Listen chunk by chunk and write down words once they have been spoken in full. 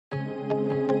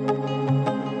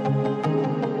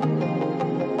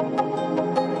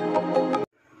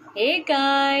Hi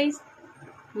guys,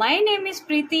 my name is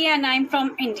Preeti and I'm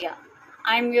from India.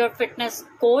 I'm your fitness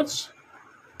coach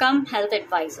come health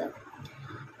advisor.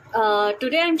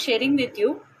 Today I'm sharing with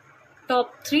you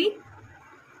top 3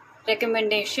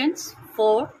 recommendations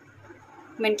for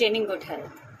maintaining good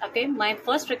health. Okay, my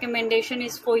first recommendation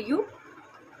is for you: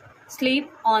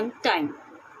 sleep on time.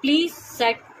 Please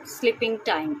set sleeping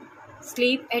time.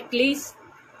 Sleep at least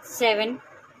 7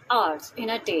 hours in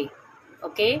a day.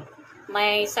 Okay,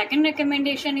 my second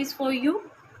recommendation is for you: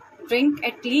 drink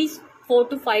at least 4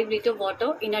 to 5 liter water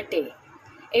in a day.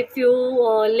 If you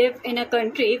live in a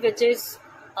country which is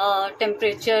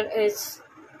temperature is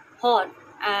hot,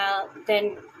 then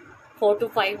 4 to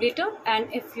 5 liter,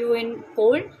 and if you in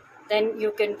cold, then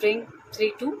you can drink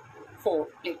 3 to 4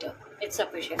 liter. It's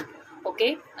sufficient.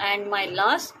 Okay, and my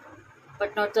last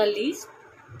but not the least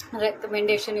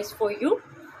recommendation is for you: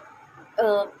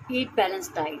 eat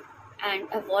balanced diet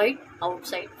and avoid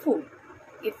outside food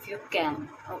if you can.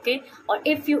 Okay, or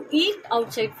if you eat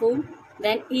outside food,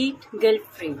 then eat guilt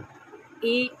free.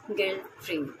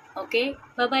 Okay,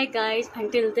 bye bye guys.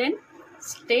 Until then,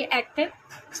 stay active,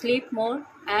 sleep more,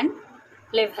 and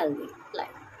live healthy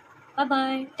life. Bye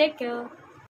bye, take care.